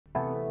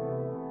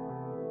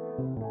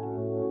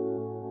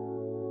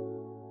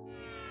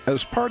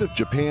As part of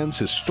Japan's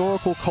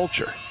historical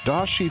culture,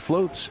 Dashi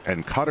floats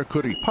and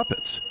Karakuri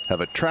puppets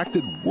have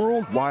attracted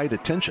worldwide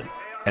attention,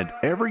 and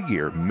every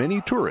year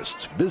many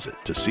tourists visit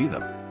to see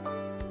them.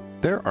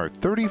 There are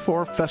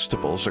 34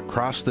 festivals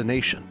across the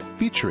nation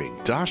featuring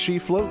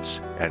Dashi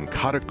floats and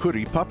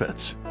Karakuri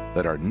puppets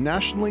that are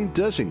nationally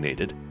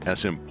designated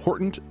as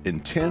important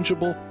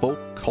intangible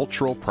folk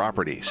cultural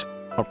properties.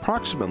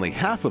 Approximately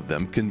half of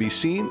them can be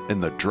seen in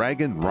the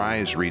Dragon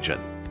Rise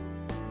region.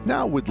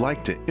 Now we'd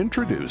like to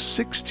introduce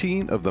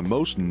 16 of the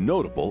most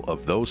notable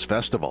of those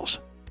festivals.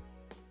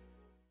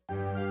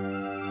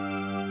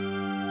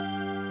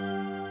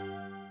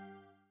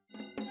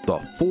 The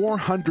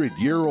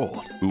 400-year-old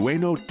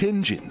Ueno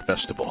Tenjin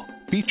Festival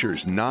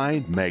features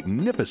 9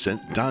 magnificent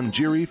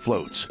danjiri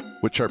floats,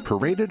 which are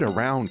paraded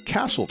around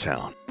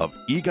Castletown of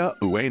Iga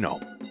Ueno.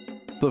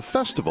 The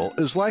festival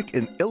is like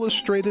an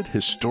illustrated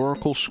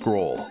historical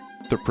scroll.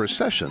 The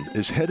procession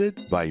is headed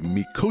by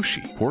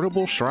Mikoshi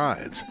portable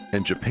shrines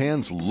and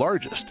Japan's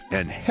largest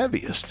and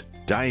heaviest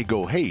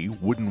Daigohei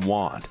wooden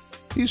wand.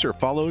 These are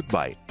followed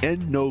by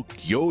En no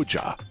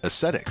Gyoja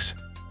ascetics,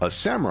 a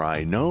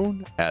samurai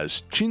known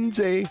as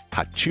Chinzei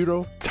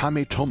Hachiro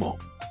Tametomo,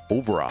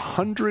 over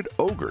 100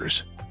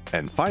 ogres,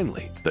 and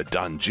finally the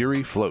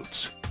danjiri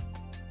floats.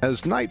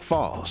 As night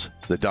falls,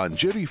 the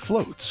danjiri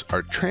floats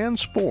are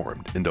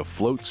transformed into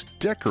floats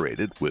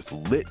decorated with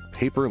lit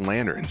paper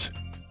lanterns,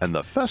 and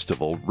the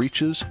festival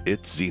reaches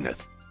its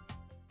zenith.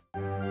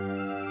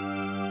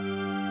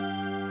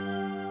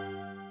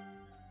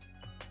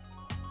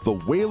 The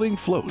Wailing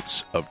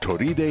Floats of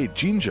Toride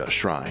Jinja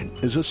Shrine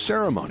is a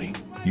ceremony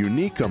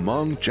unique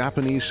among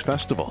Japanese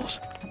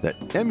festivals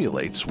that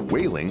emulates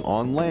wailing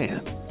on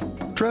land.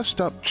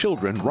 Dressed-up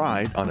children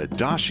ride on a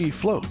dashi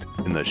float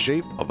in the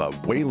shape of a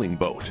wailing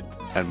boat,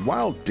 and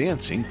while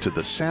dancing to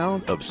the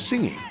sound of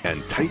singing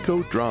and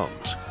taiko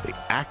drums, they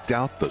act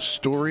out the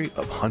story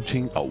of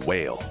hunting a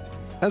whale.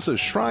 As a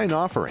shrine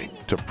offering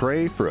to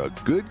pray for a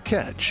good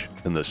catch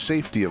and the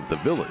safety of the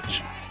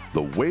village,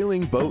 the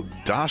whaling boat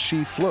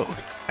dashi float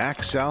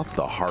acts out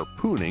the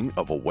harpooning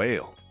of a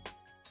whale.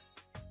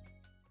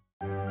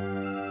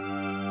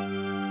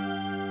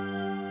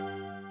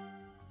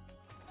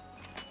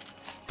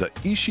 The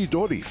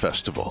Ishidori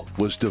Festival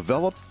was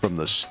developed from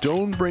the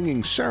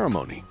stone-bringing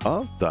ceremony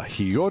of the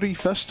Hiyori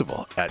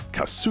Festival at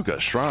Kasuga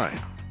Shrine.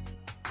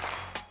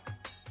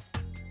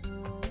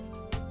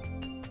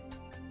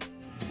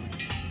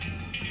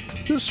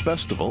 This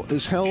festival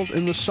is held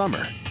in the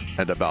summer,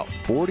 and about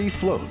 40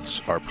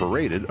 floats are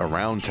paraded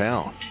around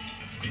town.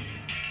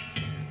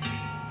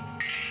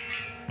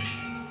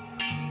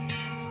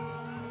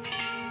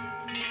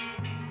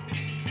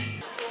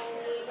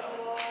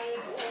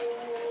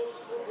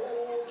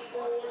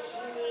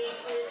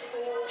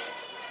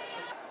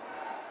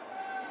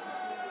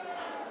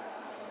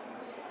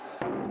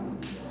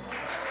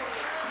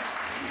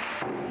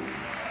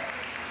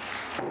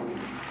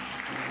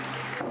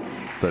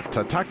 The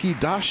Tataki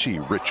Dashi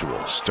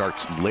ritual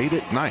starts late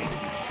at night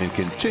and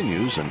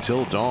continues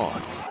until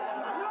dawn.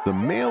 The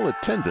male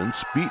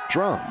attendants beat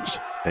drums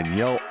and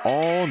yell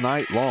all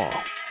night long,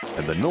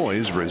 and the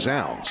noise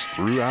resounds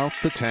throughout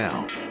the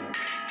town.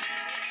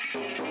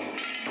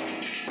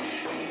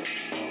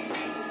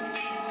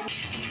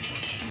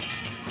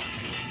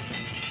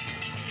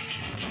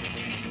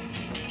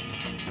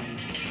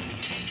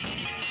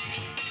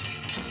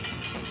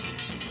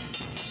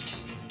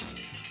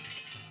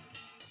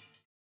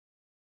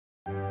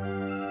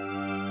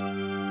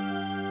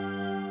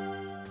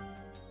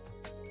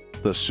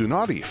 The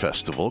Tsunari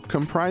Festival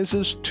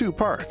comprises 2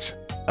 parts,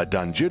 a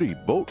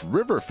Danjiri Boat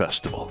River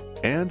Festival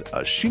and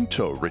a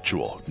Shinto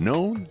ritual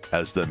known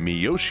as the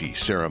Miyoshi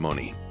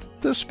Ceremony.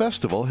 This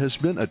festival has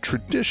been a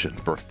tradition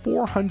for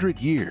 400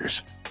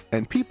 years,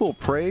 and people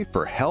pray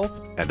for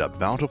health and a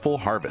bountiful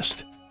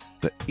harvest.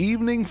 The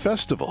evening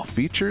festival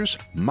features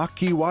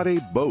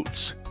makiware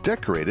boats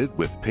decorated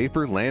with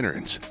paper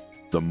lanterns.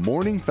 The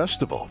morning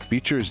festival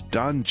features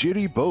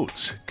danjiri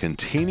boats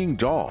containing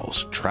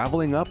dolls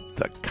traveling up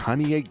the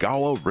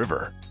Kaniegawa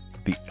River.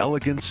 The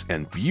elegance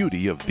and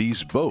beauty of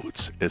these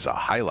boats is a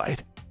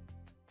highlight.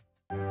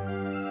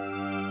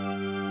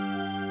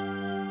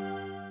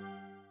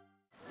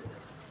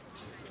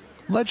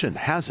 Legend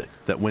has it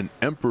that when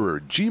Emperor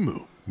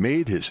Jimmu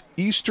made his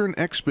eastern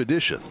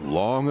expedition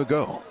long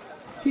ago,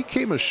 he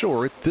came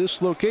ashore at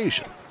this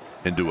location,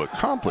 and to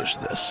accomplish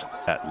this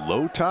at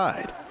low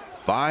tide,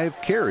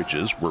 5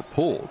 carriages were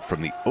pulled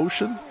from the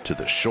ocean to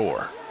the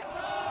shore.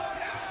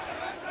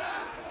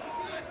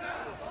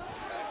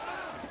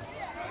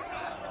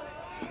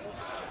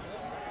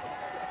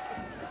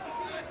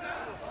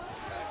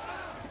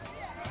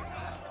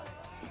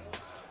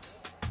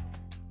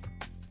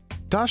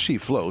 Dashi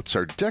floats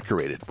are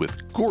decorated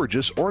with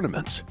gorgeous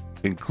ornaments,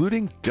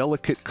 including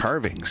delicate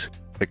carvings,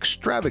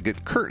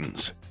 extravagant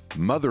curtains,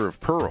 mother of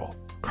pearl,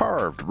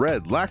 carved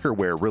red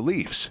lacquerware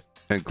reliefs,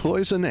 and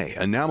cloisonné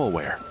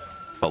enamelware.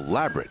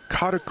 Elaborate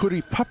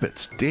Karakuri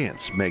puppets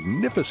dance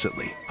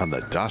magnificently on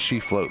the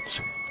Dashi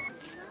floats.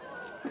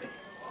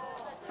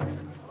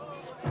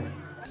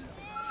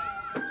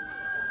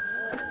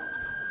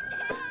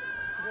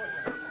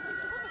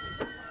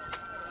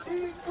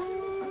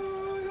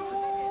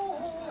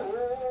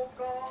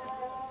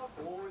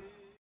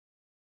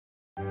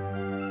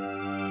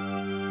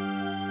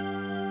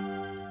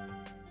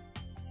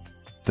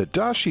 The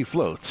Dashi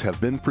floats have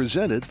been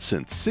presented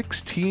since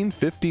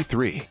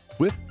 1653,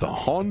 with the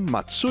Hon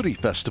Matsuri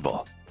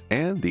Festival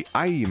and the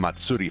Ai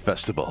Matsuri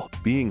Festival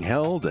being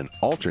held in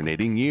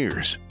alternating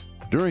years.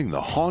 During the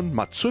Hon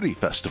Matsuri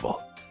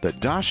Festival, the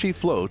Dashi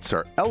floats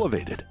are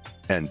elevated,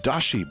 and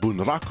Dashi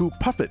Bunraku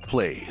puppet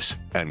plays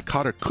and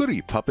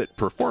Karakuri puppet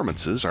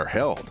performances are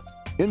held.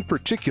 In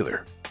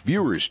particular,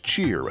 viewers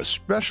cheer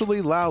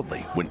especially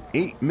loudly when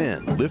 8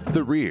 men lift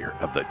the rear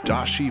of the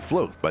Dashi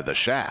float by the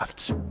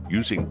shafts,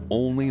 using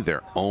only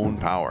their own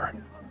power.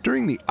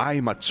 During the Ai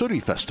Matsuri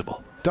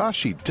Festival,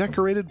 Dashi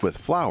decorated with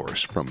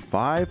flowers from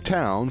 5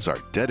 towns are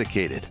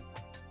dedicated.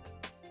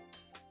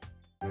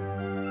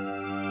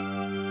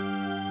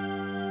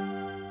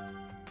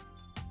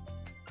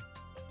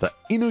 The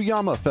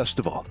Inuyama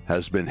Festival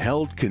has been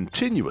held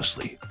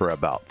continuously for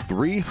about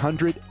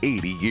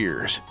 380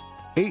 years.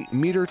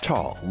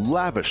 8-meter-tall,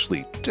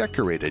 lavishly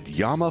decorated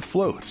Yama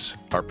floats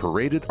are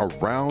paraded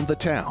around the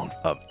town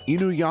of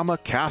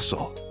Inuyama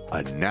Castle,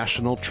 a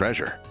national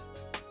treasure.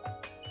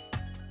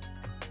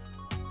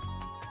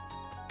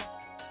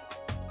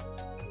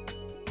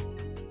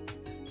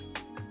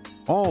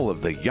 All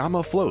of the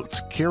Yama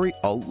floats carry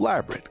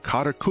elaborate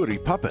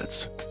Karakuri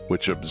puppets,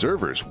 which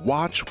observers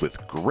watch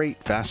with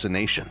great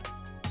fascination.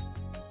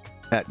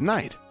 At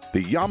night,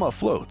 the Yama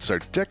floats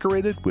are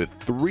decorated with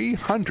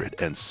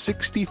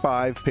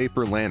 365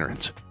 paper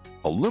lanterns,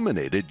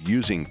 illuminated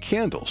using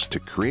candles to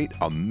create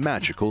a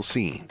magical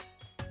scene.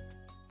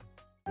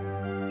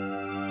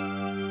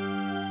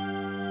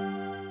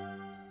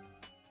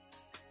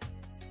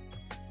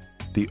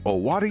 The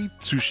Owari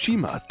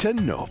Tsushima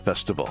Tenno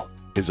Festival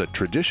is a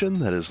tradition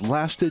that has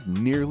lasted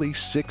nearly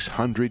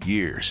 600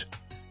 years.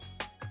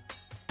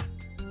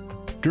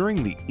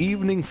 During the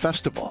evening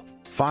festival,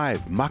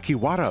 5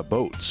 makiwara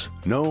boats,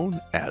 known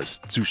as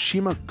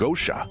Tsushima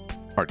Gosha,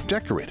 are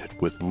decorated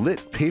with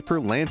lit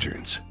paper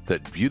lanterns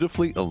that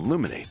beautifully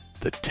illuminate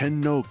the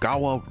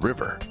Tenno-gawa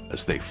River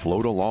as they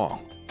float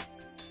along.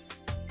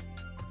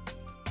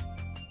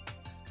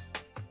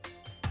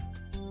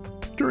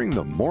 During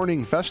the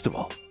morning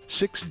festival,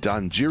 6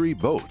 danjiri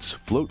boats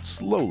float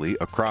slowly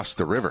across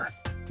the river,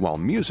 while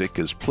music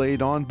is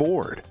played on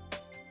board.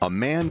 A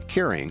man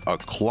carrying a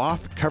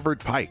cloth-covered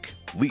pike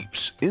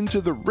leaps into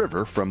the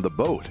river from the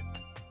boat.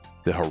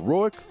 The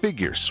heroic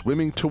figure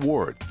swimming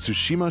toward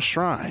Tsushima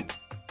Shrine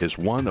is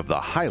one of the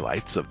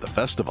highlights of the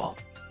festival.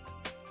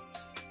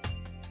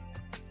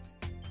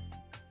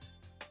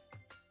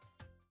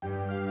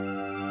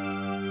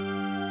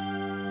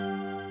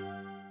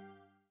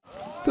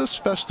 This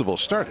festival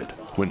started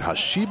when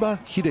Hashiba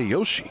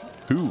Hideyoshi,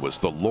 who was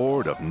the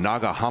lord of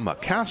Nagahama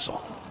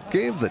Castle,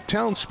 gave the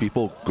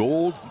townspeople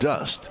gold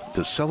dust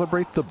to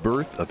celebrate the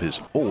birth of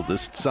his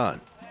oldest son,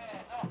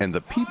 and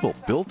the people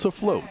built a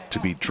float to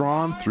be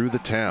drawn through the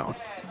town.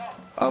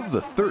 Of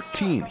the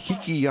 13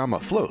 Hikiyama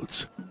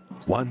floats,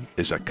 one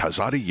is a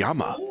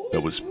Kazari-yama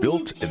that was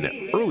built in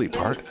the early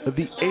part of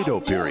the Edo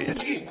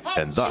period,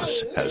 and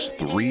thus has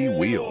 3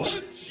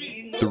 wheels.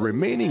 The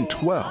remaining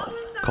 12,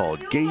 called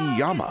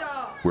Geiyama,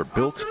 were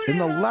built in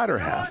the latter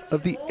half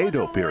of the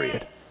Edo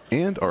period,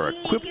 and are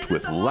equipped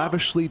with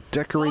lavishly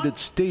decorated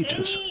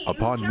stages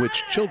upon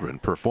which children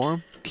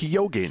perform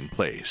kyogen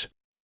plays.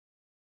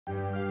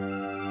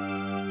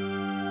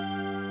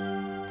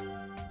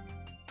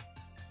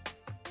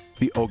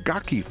 The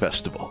Ogaki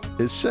Festival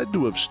is said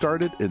to have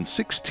started in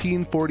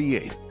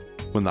 1648,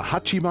 when the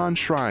Hachiman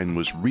Shrine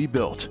was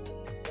rebuilt.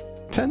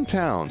 10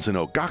 towns in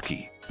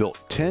Ogaki built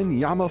 10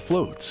 Yama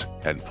floats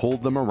and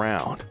pulled them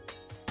around.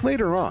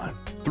 Later on,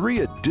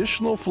 3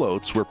 additional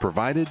floats were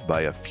provided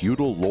by a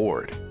feudal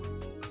lord.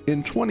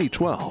 In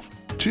 2012,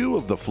 2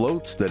 of the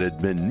floats that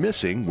had been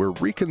missing were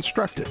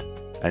reconstructed,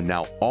 and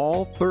now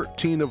all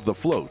 13 of the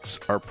floats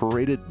are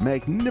paraded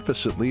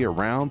magnificently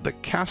around the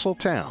castle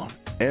town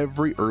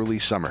every early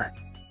summer.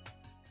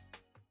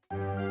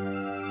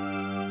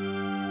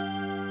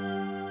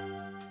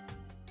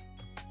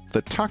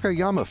 The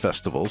Takayama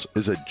Festivals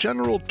is a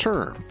general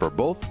term for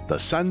both the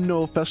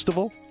Sanno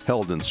Festival,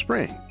 held in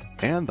spring,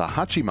 and the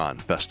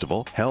Hachiman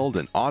Festival, held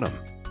in autumn.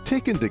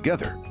 Taken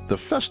together, the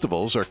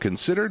festivals are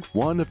considered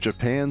one of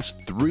Japan's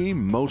 3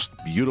 most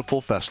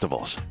beautiful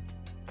festivals.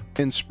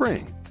 In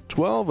spring,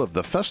 12 of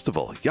the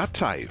festival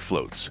yatai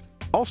floats,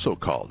 also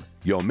called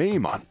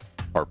yomeimon,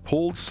 are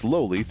pulled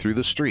slowly through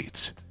the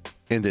streets.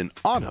 And in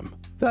autumn,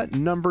 that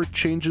number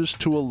changes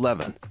to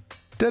 11.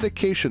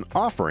 Dedication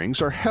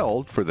offerings are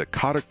held for the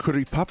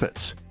Karakuri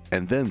puppets,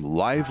 and then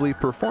lively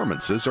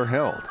performances are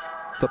held.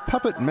 The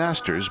puppet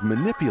masters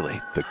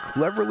manipulate the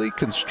cleverly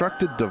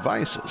constructed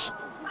devices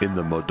in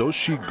the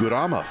Modoshi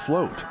Gurama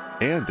float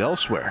and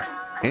elsewhere,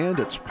 and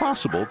it's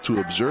possible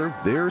to observe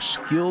their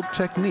skilled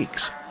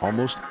techniques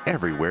almost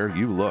everywhere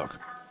you look.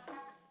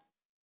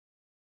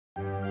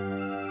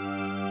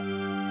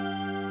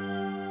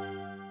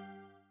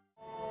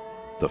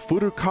 The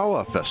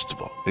Furukawa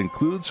Festival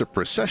includes a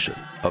procession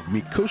of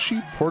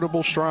Mikoshi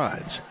portable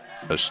shrines,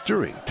 a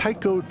stirring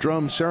taiko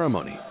drum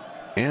ceremony,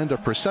 and a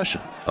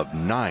procession of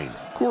 9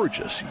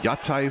 gorgeous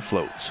yatai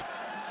floats.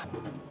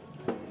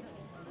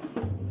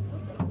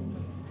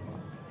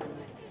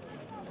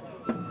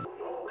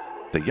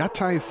 The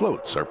yatai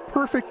floats are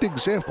perfect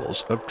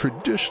examples of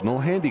traditional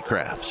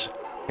handicrafts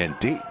and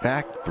date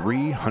back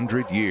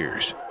 300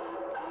 years.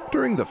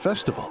 During the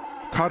festival,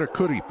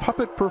 Karakuri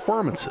puppet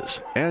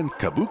performances and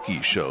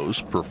kabuki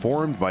shows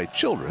performed by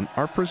children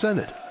are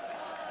presented.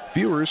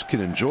 Viewers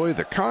can enjoy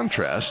the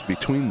contrast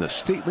between the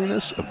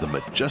stateliness of the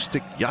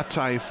majestic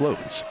yatai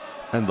floats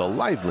and the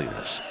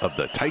liveliness of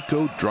the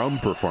taiko drum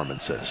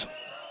performances.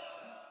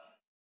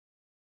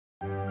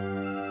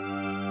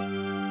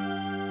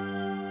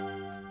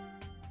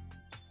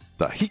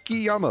 The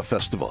Hikiyama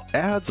Festival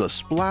adds a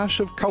splash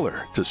of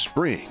color to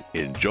spring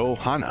in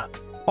Johana,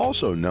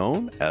 also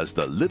known as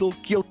the Little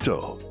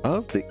Kyoto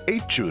of the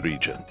Chubu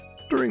Region.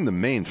 During the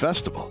main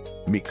festival,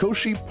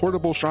 Mikoshi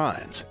portable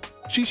shrines,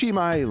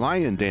 Shishimai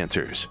lion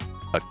dancers,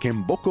 a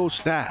Kemboko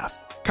staff,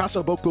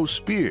 Kasaboko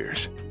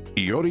spears,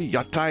 Iori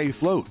yatai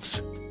floats,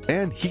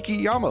 and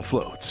Hikiyama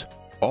floats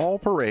all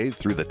parade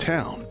through the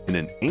town in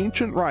an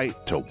ancient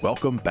rite to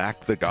welcome back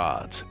the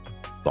gods.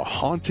 The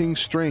haunting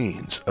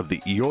strains of the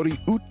Iori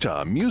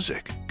Uta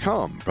music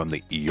come from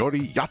the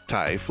Iori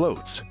yatai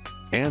floats,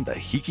 and the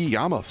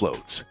Hikiyama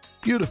floats,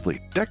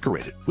 beautifully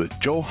decorated with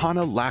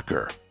Johana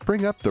lacquer,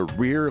 bring up the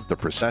rear of the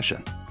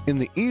procession. In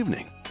the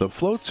evening, the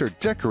floats are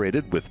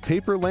decorated with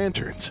paper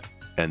lanterns,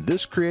 and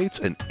this creates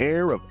an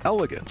air of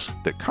elegance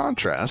that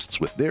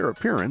contrasts with their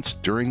appearance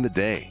during the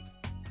day.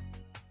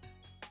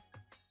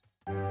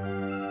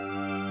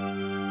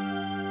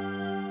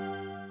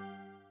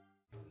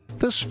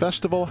 This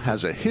festival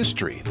has a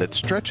history that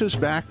stretches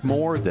back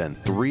more than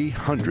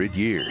 300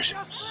 years.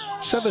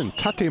 7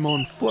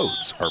 tatemon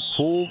floats are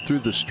pulled through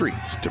the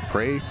streets to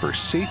pray for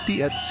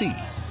safety at sea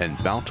and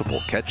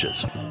bountiful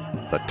catches.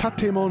 The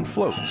tatemon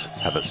floats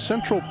have a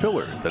central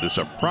pillar that is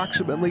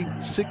approximately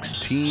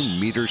 16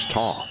 meters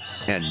tall,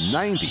 and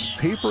 90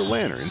 paper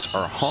lanterns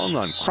are hung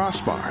on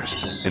crossbars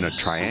in a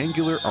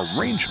triangular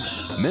arrangement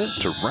meant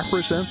to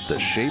represent the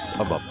shape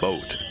of a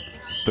boat.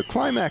 The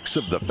climax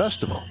of the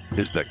festival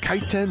is the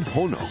Kaiten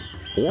Hono,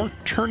 or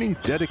turning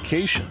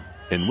dedication,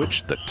 in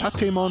which the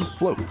tatemon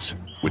floats,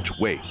 which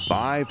weigh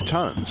 5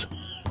 tons,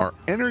 are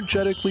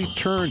energetically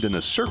turned in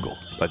a circle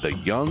by the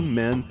young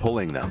men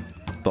pulling them.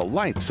 The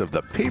lights of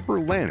the paper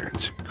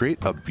lanterns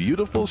create a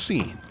beautiful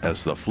scene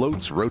as the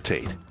floats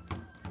rotate.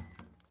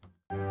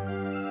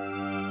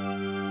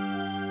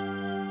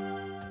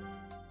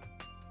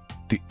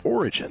 The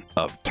origin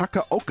of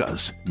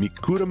Takaoka's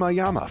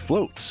Mikuramayama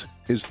floats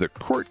is the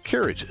court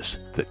carriages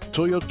that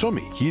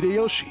Toyotomi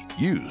Hideyoshi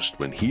used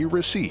when he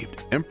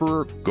received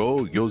Emperor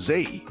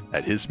Go-Yozei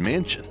at his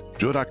mansion,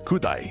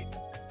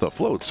 Jorakudai. The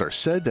floats are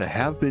said to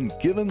have been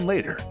given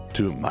later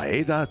to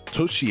Maeda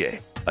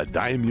Toshie, a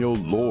daimyo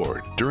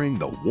lord during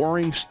the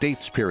Warring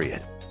States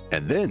period,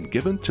 and then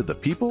given to the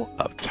people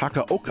of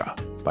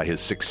Takaoka by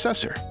his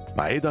successor,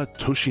 Maeda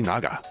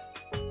Toshinaga.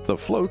 The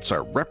floats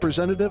are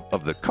representative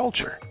of the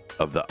culture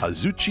of the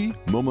Azuchi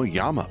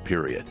Momoyama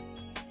period.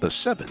 The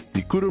 7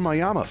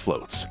 Mikurumayama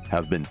floats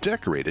have been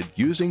decorated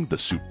using the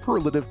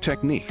superlative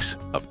techniques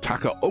of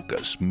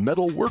Takaoka's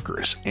metal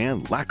workers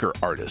and lacquer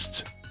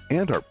artists,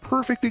 and are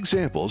perfect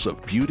examples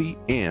of beauty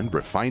and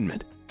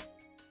refinement.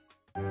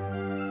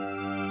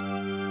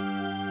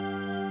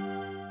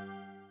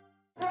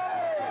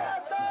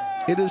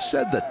 It is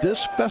said that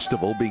this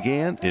festival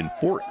began in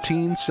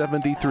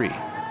 1473,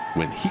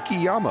 when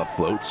Hikiyama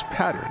floats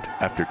patterned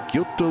after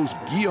Kyoto's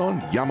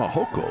Gion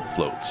Yamahoko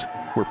floats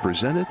were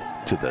presented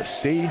to the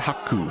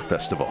Seihaku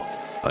Festival,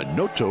 a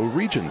Noto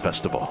region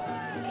festival.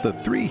 The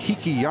 3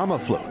 Hikiyama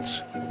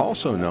floats,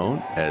 also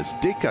known as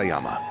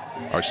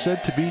Dekayama, are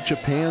said to be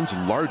Japan's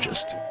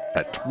largest,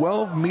 at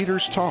 12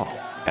 meters tall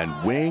and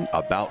weighing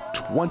about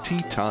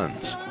 20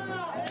 tons.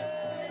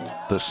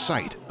 The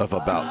sight of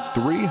about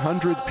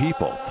 300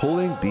 people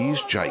pulling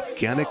these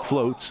gigantic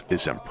floats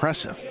is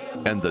impressive,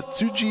 and the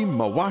Tsuji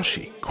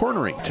Mawashi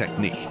cornering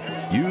technique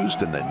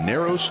used in the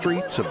narrow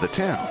streets of the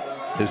town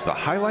is the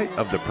highlight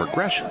of the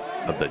progression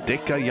of the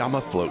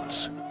Dekayama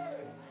floats.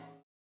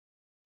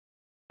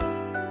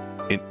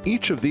 In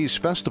each of these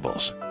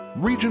festivals,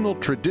 regional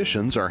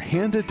traditions are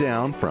handed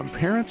down from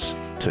parents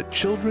to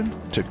children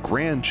to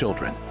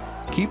grandchildren,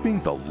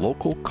 keeping the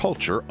local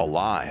culture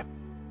alive.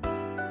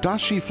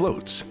 Dashi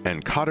floats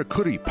and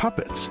Karakuri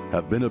puppets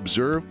have been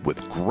observed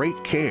with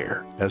great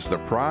care as the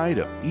pride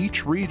of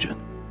each region,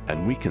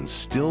 and we can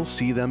still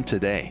see them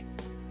today.